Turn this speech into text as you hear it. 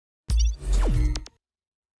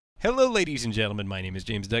Hello, ladies and gentlemen. My name is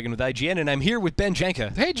James Duggan with IGN, and I'm here with Ben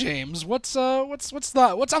Janka. Hey James, what's on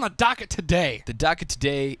the docket today? The docket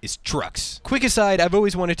today is trucks. Quick aside, I've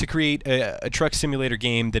always wanted to create a truck simulator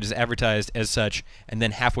game that is advertised as such, and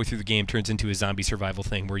then halfway through the game turns into a zombie survival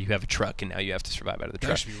thing where you have a truck and now you have to survive out of the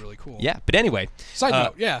truck. That should be really cool. Yeah, but anyway. Side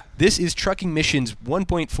note, yeah. This is Trucking Missions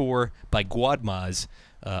 1.4 by Guadmaz.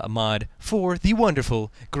 A mod for the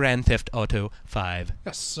wonderful Grand Theft Auto 5.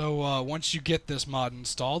 Yes, so once you get this mod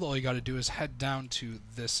installed, all you got to do is head down to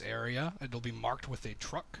this area. It'll be marked with a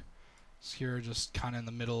truck. It's here just kind of in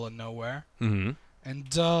the middle of nowhere. Mm-hmm.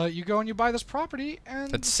 And you go and you buy this property,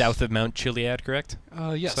 and... That's south of Mount Chiliad, correct?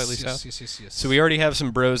 Yes. Slightly yes, south? yes. So we already have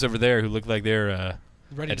some bros over there who look like they're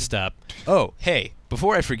ready to stop. Oh, hey,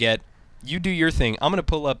 before I forget, you do your thing. I'm going to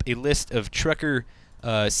pull up a list of trucker...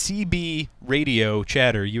 CB radio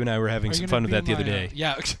chatter. You and I were having some fun with that the other day.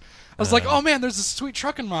 Yeah. I was like, oh man, there's a sweet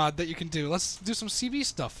trucking mod that you can do. Let's do some CB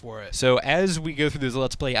stuff for it. So as we go through this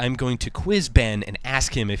Let's Play, I'm going to quiz Ben and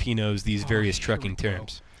ask him if he knows these various trucking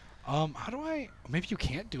terms. How do I... Maybe you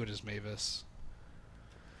can't do it as Mavis.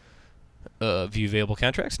 View available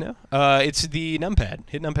contracts now? It's the numpad.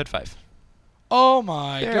 Hit numpad 5. Oh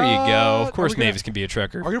my god. There you go. Of course Mavis can be a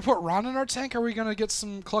trucker. Are we going to put Ron in our tank, or are we going to get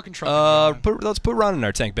some clucking trucking let's put Ron in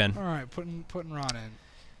our tank, Ben. Alright, putting Ron in.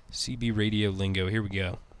 CB radio lingo. Here we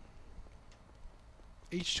go.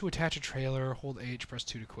 H to attach a trailer, hold H, press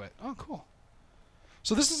 2 to quit. Oh, cool.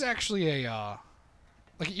 So this is actually a,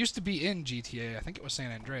 like it used to be in GTA. I think it was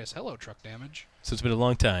San Andreas. Hello, truck damage. So it's been a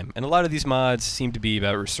long time. And a lot of these mods seem to be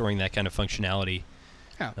about restoring that kind of functionality.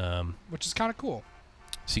 Yeah, which is kind of cool.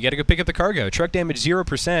 So you got to go pick up the cargo. Truck damage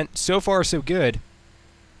 0%. So far, so good.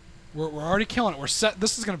 We're already killing it. We're set.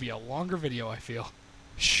 This is going to be a longer video, I feel.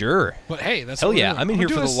 Sure. But hey, that's hell yeah. I'm in here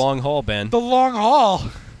for the long haul, Ben. The long haul.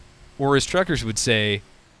 Or as truckers would say,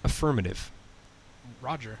 affirmative.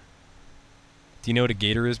 Roger. Do you know what a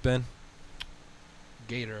gator is, Ben?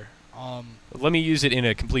 Gator. Let me use it in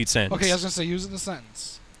a complete sentence. Okay, I was going to say use it in a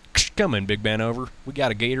sentence. Come in, Big Ben, over. We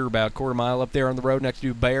got a gator about a quarter mile up there on the road next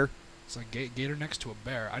to a bear. It's like gator next to a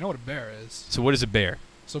bear. I know what a bear is. So what is a bear?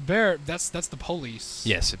 So bear, that's the police.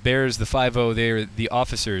 Yes, a bear is the 5-0. They're the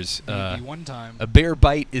officers. The one time. A bear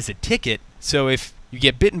bite is a ticket. So if you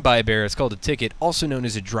get bitten by a bear, it's called a ticket, also known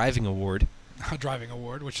as a driving award. A driving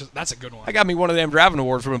award, that's a good one. I got me one of them driving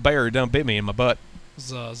awards from a bear who done bit me in my butt.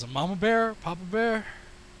 Is a mama bear, papa bear?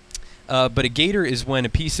 But a gator is when a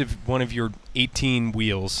piece of one of your 18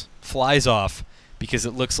 wheels flies off because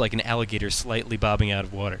it looks like an alligator slightly bobbing out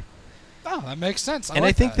of water. Oh, that makes sense.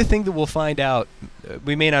 I think the thing that we'll find out,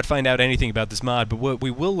 we may not find out anything about this mod, but what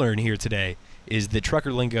we will learn here today is that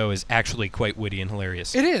trucker lingo is actually quite witty and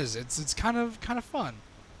hilarious. It is. It's kind of fun.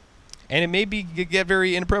 And it may get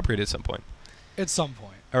very inappropriate at some point. At some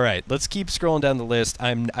point. All right, let's keep scrolling down the list.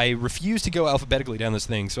 I refuse to go alphabetically down this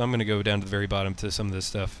thing, so I'm going to go down to the very bottom to some of this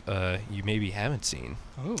stuff you maybe haven't seen.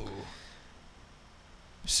 Oh.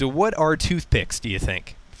 So what are toothpicks, do you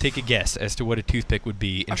think? Take a guess as to what a toothpick would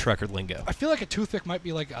be in trucker lingo. I feel like a toothpick might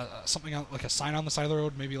be like something like a sign on the side of the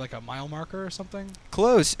road, maybe like a mile marker or something.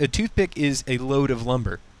 Close. A toothpick is a load of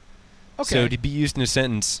lumber. Okay. So to be used in a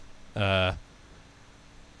sentence, I'm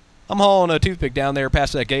hauling a toothpick down there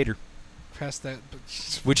past that gator. Past that.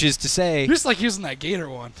 Which is to say... You're just like using that gator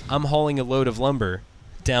one. I'm hauling a load of lumber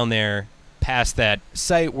down there past that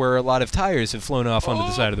site where a lot of tires have flown off onto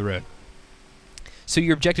the side of the road. So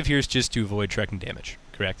your objective here is just to avoid trucking damage,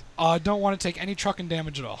 correct? I don't want to take any trucking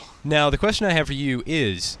damage at all. Now, the question I have for you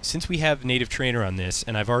is, since we have native trainer on this,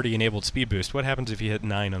 and I've already enabled speed boost, what happens if you hit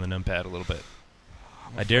 9 on the numpad a little bit?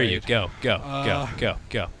 I dare you. Go. Yep, okay.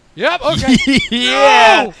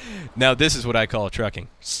 Yeah! No! Now, this is what I call trucking.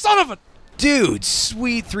 Son of a... Dude,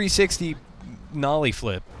 sweet 360 nollie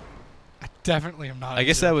flip. I definitely am not. I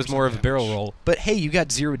guess that was more of a barrel roll. But hey, you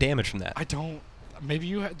got 0 damage from that. I don't... Maybe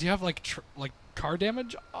you... Do you have, like car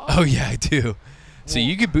damage? Oh, yeah, I do. So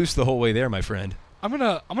you could boost the whole way there, my friend. I'm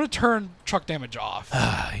gonna turn truck damage off.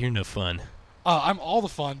 Ah, you're no fun. I'm all the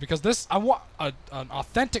fun because I want an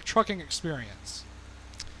authentic trucking experience.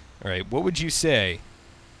 All right, what would you say?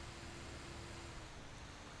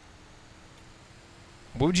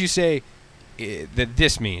 What would you say that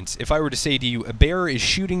this means? If I were to say to you, a bear is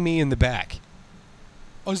shooting me in the back.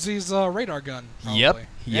 Oh, it's his radar gun. Probably. Yep.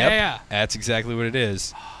 Yeah. That's exactly what it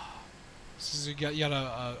is. So you got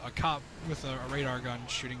a cop with a radar gun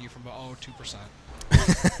shooting you from about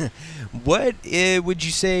 2%. What would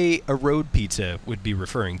you say a road pizza would be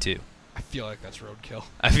referring to? I feel like that's roadkill.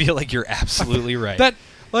 I feel like you're absolutely right. That,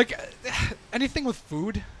 like, anything with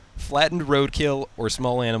food? Flattened roadkill or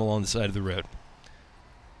small animal on the side of the road.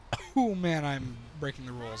 Oh man, I'm breaking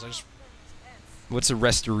the rules. What's a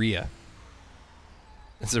resteria?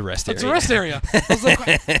 It's a rest area. It's a rest area. I was like,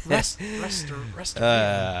 rest.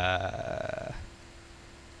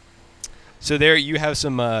 So there you have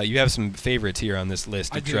some favorites here on this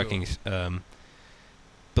list of I do. trucking.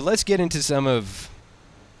 But let's get into some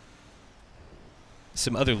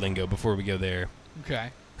other lingo before we go there. Okay.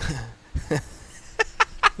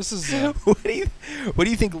 This is. What do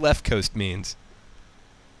you think left coast means?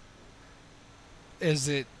 Is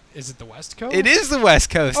it the West Coast? It is the West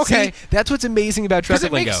Coast. Okay. See, that's what's amazing about 'Cause trucker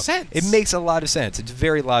it lingo. makes sense. It makes a lot of sense. It's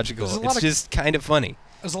very logical. There's a lot It's of- just kind of funny.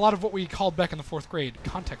 There's a lot of what we called back in the 4th grade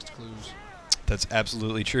context clues. That's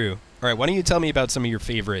absolutely true. All right, why don't you tell me about some of your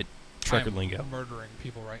favorite trucker I'm lingo? murdering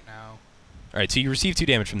people right now. All right, so you receive 2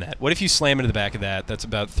 damage from that. What if you slam into the back of that? That's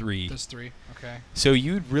about 3. There's 3. Okay. So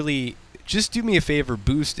you'd really just do me a favor,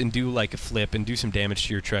 boost and do like a flip and do some damage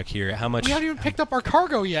to your truck here. How much? We haven't even picked up our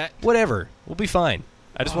cargo yet. Whatever. We'll be fine.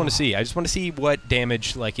 I just want to see. I just want to see what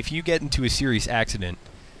damage, like if you get into a serious accident.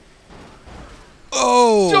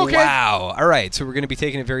 Oh, Okay. wow. All right, so we're going to be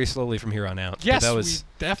taking it very slowly from here on out. But Yes, that we was,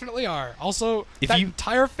 definitely are. Also, If that you-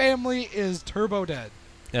 entire family is turbo dead.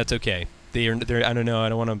 that's okay. They're, I don't know. I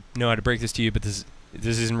don't want to know how to break this to you, but this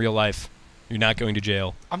isn't real life. You're not going to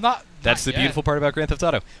jail. I'm not. That's not the yet. beautiful part about Grand Theft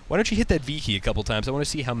Auto. Why don't you hit that V key a couple times? I want to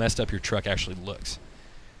see how messed up your truck actually looks.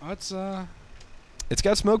 It's It's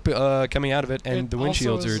got smoke coming out of it, and It the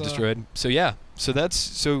also windshields are is, destroyed. So yeah,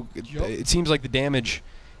 Yup. it seems like the damage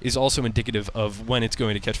is also indicative of when it's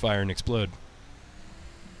going to catch fire and explode.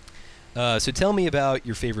 So tell me about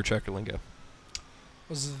your favorite trucker lingo.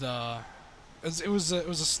 it was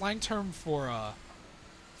a slang term for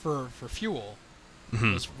fuel.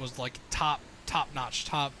 Mhm. Was like top notch,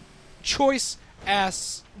 top choice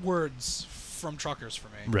ass words from truckers for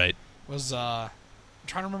me. Right. I'm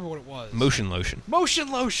trying to remember what it was. Motion lotion.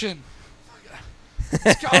 Motion lotion.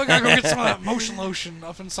 I gotta go get some of that motion lotion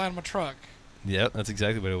up inside my truck. Yep, that's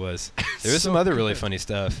exactly what it was. There was So some other really good. funny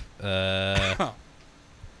stuff.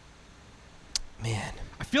 Man.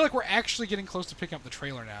 I feel like we're actually getting close to picking up the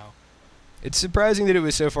trailer now. It's surprising that it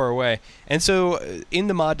was so far away. And so, in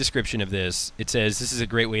the mod description of this, it says this is a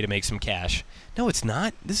great way to make some cash. No, it's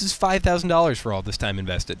not. This is $5,000 for all this time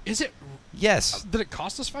invested. Is it? Yes. Did it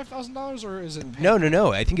cost us $5,000 or is it?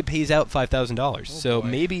 No. I think it pays out $5,000. Oh, So boy.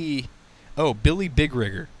 maybe. Oh, Billy Big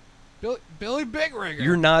Rigger. Billy Big Rigger.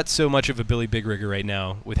 You're not so much of a Billy Big Rigger right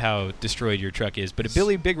now with how destroyed your truck is, but a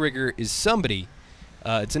Billy Big Rigger is somebody.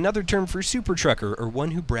 It's another term for super trucker or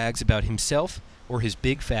one who brags about himself or his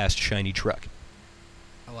big, fast, shiny truck.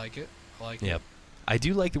 I like it. Yep. I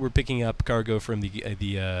do like that we're picking up cargo from the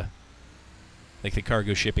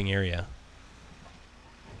cargo shipping area.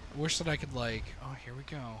 I wish that I could Oh, here we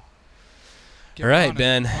go. Get All right, Ron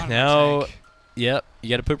Ben. Ron in my Now, tank. yep, you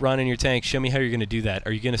got to put Ron in your tank. Show me how you're going to do that.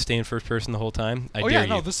 Are you going to stay in first person the whole time? I Oh dare yeah,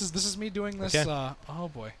 no. you. This is me doing this. Okay. Oh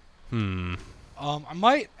boy. I I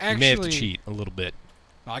might actually. You may have to cheat a little bit.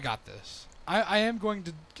 No, I got this. I am going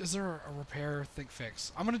to. Is there a repair? Think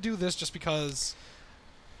fix. I'm gonna do this just because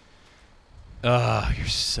Oh, you're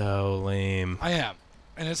so lame. I am,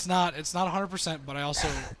 and it's not 100%. But I also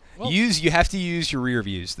well, You have to use your rear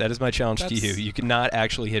views. That is my challenge to you. That's- You cannot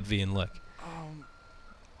actually hit V and look.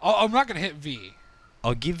 I'm not gonna hit V.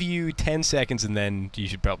 I'll give you 10 seconds, and then you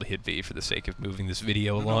should probably hit V for the sake of moving this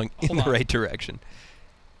video No, along in hold the on. right direction.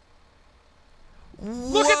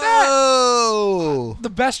 Look at that! Whoa! The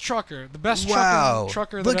best trucker. The best Wow!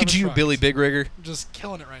 trucker. Look that at ever you, trucked. Billy Big Rigger. Just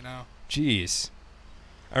killing it right now. Jeez.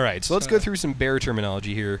 All right, so let's go through some bear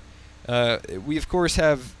terminology here. We, of course,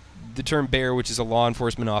 have the term bear, which is a law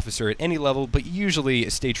enforcement officer at any level, but usually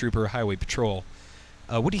a state trooper or highway patrol.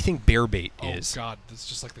 What do you think bear bait is? Oh god, that's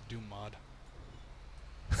just like the Doom mod.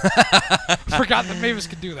 Forgot that Mavis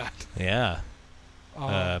could do that. Yeah.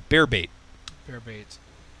 Bear bait. Bear bait.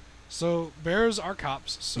 So bears are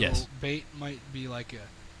cops. So Yes. bait might be like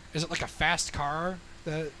is it like a fast car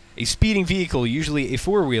that? A speeding vehicle, usually a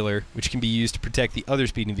four-wheeler, which can be used to protect the other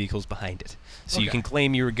speeding vehicles behind it. So you Okay. can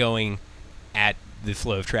claim you were going at the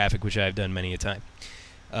flow of traffic, which I've done many a time.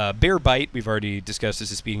 Bear bite, we've already discussed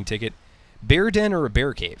as a speeding ticket. Bear den or a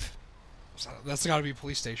bear cave? That's got to be a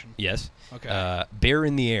police station. Yes. Okay. Bear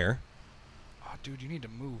in the air. Oh, dude, you need to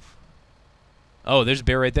move. Oh, there's a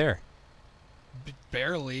bear right there.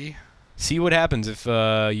 Barely. See what happens if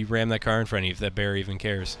you ram that car in front of you, if that bear even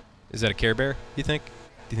cares. Is that a Care Bear, you think?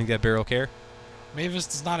 Do you think that bear will care? Mavis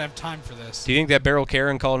does not have time for this. Do you think that bear will care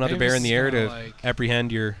and call another bear in the Mavis air is to gonna, like-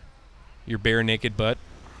 apprehend your bare naked butt?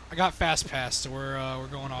 I got fast pass, so we're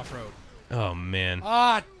going off road. Oh, man.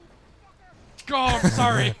 Ah. Go. I'm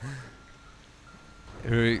sorry.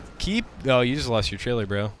 Keep... Oh, you just lost your trailer,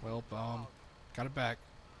 bro. Well, got it back.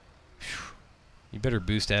 You better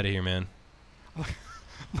boost out of here, man. I'm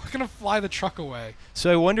not gonna fly the truck away.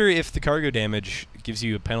 So I wonder if the cargo damage gives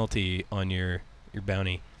you a penalty on your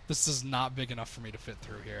bounty. This is not big enough for me to fit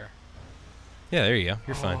through here. Yeah, there you go.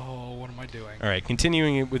 You're fine. Oh, what am I doing? All right,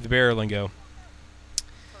 continuing with the bear lingo.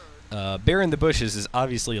 Bear in the bushes is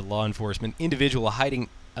obviously a law enforcement individual hiding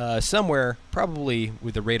somewhere, probably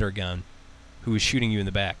with a radar gun, who is shooting you in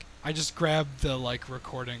the back. I just grabbed the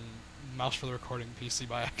mouse for the recording PC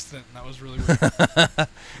by accident, and that was really weird. I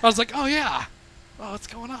was like, oh yeah, oh, what's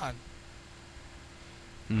going on?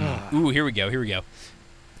 Ooh, here we go. Here we go.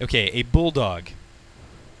 Okay, a bulldog.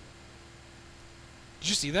 Did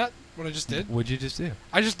you see that? What I just did? What'd you just do?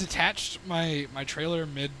 I just detached my trailer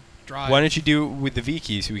mid-drive. Why don't you do it with the V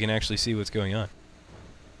key so we can actually see what's going on?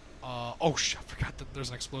 Oh, I forgot that there's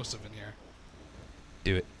an explosive in here.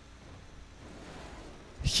 Do it.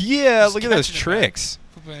 Yeah, Just look at those catching it, tricks.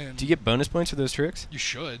 man. Do you get bonus points for those tricks? You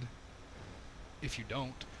should. If you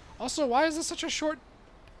don't. Also, why is this such a short,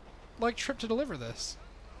 trip to deliver this?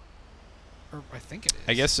 Or I think it is.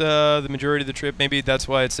 I guess the majority of the trip, maybe that's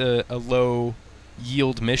why it's a low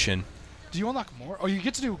yield mission. Do you unlock more? Oh, you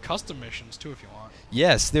get to do custom missions too if you want.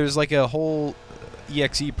 Yes, there's like a whole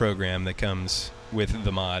EXE program that comes with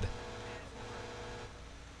the mod.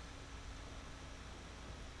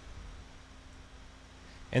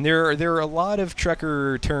 And there are a lot of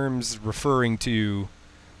trucker terms referring to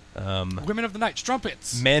Women of the Night,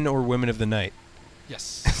 strumpets. men or women of the night. Yes.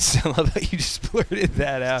 So I love that you just blurted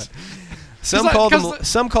that out. Some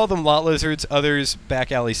call them lot lizards, others back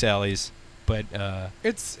alley sallies, but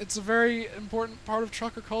it's a very important part of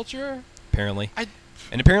trucker culture. apparently,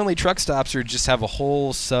 and apparently truck stops just have a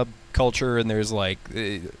whole subculture, and there's like.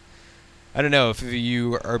 I don't know, if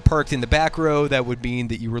you are parked in the back row, that would mean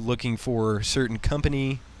that you were looking for a certain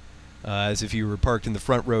company. As if you were parked in the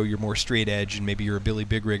front row, you're more straight edge, and maybe you're a Billy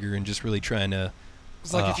Big Rigger and just really trying to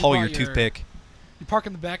haul your toothpick. You park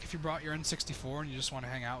in the back if you brought your N64 and you just want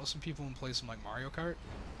to hang out with some people and play some Mario Kart.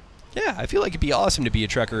 Yeah, I feel like it'd be awesome to be a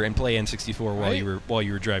trucker and play N64 while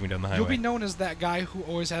you were driving down the highway. You'll be known as that guy who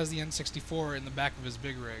always has the N64 in the back of his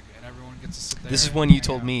big rig, and everyone gets to sit there. This is when you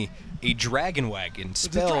told me a dragon wagon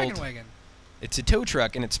spelled. It's a dragon wagon. It's a tow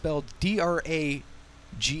truck, and it's spelled D-R-A-G-O-N,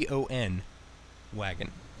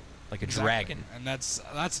 wagon, like a dragon. And that's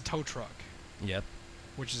a tow truck. Yep.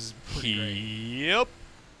 Which is pretty great. Yep.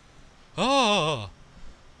 Ah,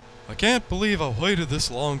 I can't believe I waited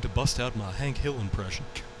this long to bust out my Hank Hill impression.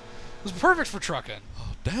 It was perfect for trucking.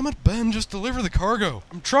 Oh, damn it, Ben! Just deliver the cargo.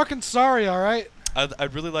 I'm trucking. Sorry. All right.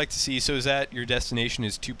 I'd really like to see. So is that your destination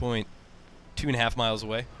is 2.5 miles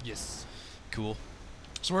away? Yes. Cool.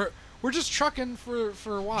 So we're just trucking for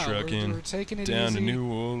a while. Trucking we're taking it down easy. to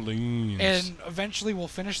New Orleans. And eventually we'll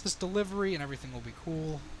finish this delivery and everything will be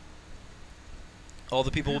cool. All the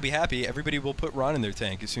people will be happy. Everybody will put Ron in their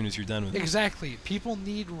tank as soon as you're done with it. Exactly. People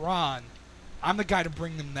need Ron. I'm the guy to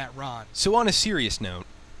bring them that Ron. So on a serious note,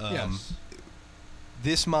 yes.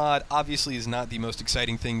 This mod obviously is not the most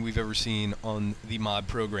exciting thing we've ever seen on the mod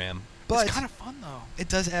program. But it's kind of fun, though. It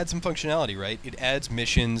does add some functionality, right? It adds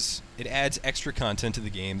missions. It adds extra content to the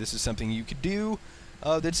game. This is something you could do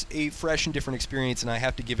that's a fresh and different experience, and I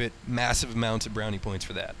have to give it massive amounts of brownie points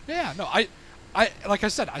for that. Yeah, no, I like I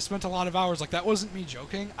said, I spent a lot of hours. Like, that wasn't me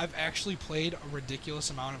joking. I've actually played a ridiculous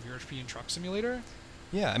amount of European Truck Simulator.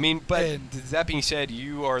 Yeah, I mean, but that being said,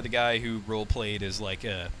 you are the guy who role-played as, like,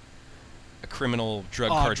 a criminal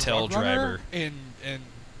drug cartel driver. In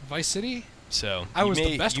Vice City. So I was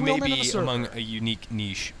the best wheelman in the server. Among a unique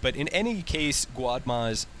niche. But in any case,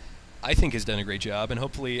 Guadmaz, I think, has done a great job, and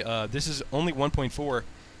hopefully this is only 1.4,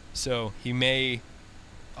 so he may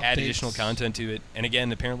add additional content to it. And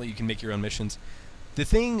again, apparently you can make your own missions. The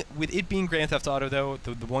thing with it being Grand Theft Auto, though,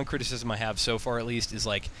 the one criticism I have so far, at least, is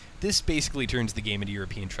like this basically turns the game into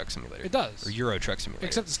European Truck Simulator. It does. Or Euro Truck Simulator.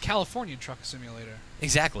 Except it's California Truck Simulator.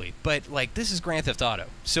 Exactly. But like this is Grand Theft Auto.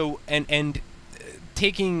 So and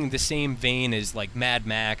taking the same vein as like Mad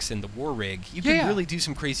Max and the War Rig, you could really do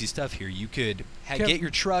some crazy stuff here. You could get your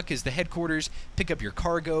truck as the headquarters, pick up your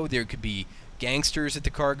cargo. There could be gangsters at the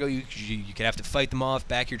cargo. You could have to fight them off,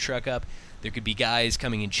 back your truck up. There could be guys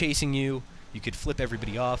coming and chasing you. You could flip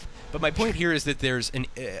everybody off. But my point here is that there's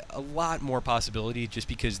a lot more possibility just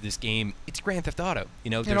because this game, it's Grand Theft Auto.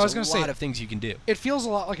 You know, there's a lot of things you can do. It feels a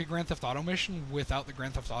lot like a Grand Theft Auto mission without the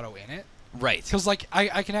Grand Theft Auto in it. Right. Because, like,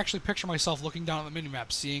 I can actually picture myself looking down at the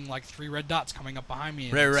minimap, seeing, like, 3 red dots coming up behind me.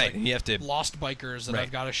 And right. Like, and you have to lost bikers that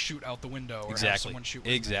I've got to shoot out the window or have someone shoot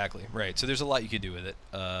with Exactly. Right. So there's a lot you could do with it.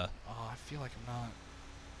 I feel like I'm not.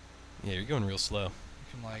 Yeah, you're going real slow. You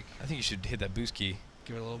can, like... I think you should hit that boost key.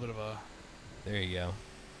 Give it a little bit of a... There you go.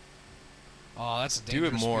 Oh, that's a Do it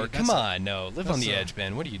dangerous more. speed. Come That's on, no. Live on that's the a- edge,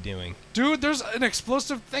 Ben. What are you doing? Dude, there's an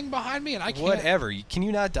explosive thing behind me, and I can't. Whatever. Can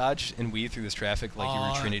you not dodge and weave through this traffic like you were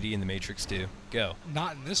Uh, Trinity in the Matrix 2? Go.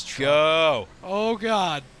 Not in this truck. Go. Oh,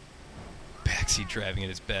 God. Backseat driving at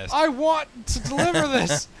its best. I want to deliver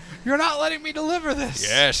this. You're not letting me deliver this.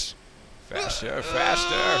 Yes. Faster,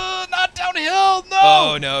 faster. Not downhill. No.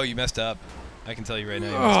 Oh, no. You messed up. I can tell you right now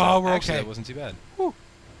you messed Oh, up. we're Actually, okay. that wasn't too bad.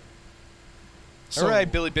 So, All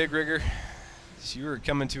right, Billy Big Rigger. So you were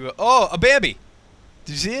coming to a... Oh, a Bambi.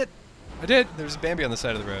 Did you see it? I did. There's a Bambi on the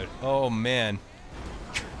side of the road. Oh, man.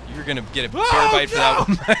 You're going to get a bear Oh, bite for that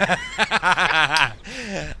one.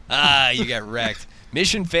 Ah, you got wrecked.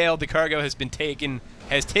 Mission failed. The cargo has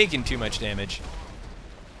taken too much damage.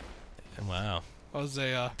 And wow. That was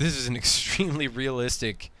a. This is an extremely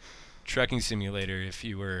realistic trucking simulator if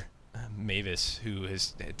you were Mavis, who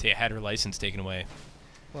has had her license taken away.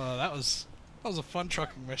 Well, that was a fun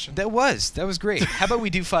trucking mission. That was great. How about we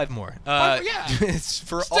do 5 more? Yeah. It's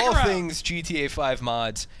for Stick all around. things GTA 5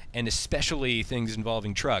 mods, and especially things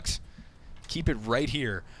involving trucks. Keep it right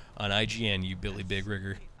here on IGN, you Billy Big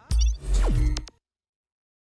Rigger.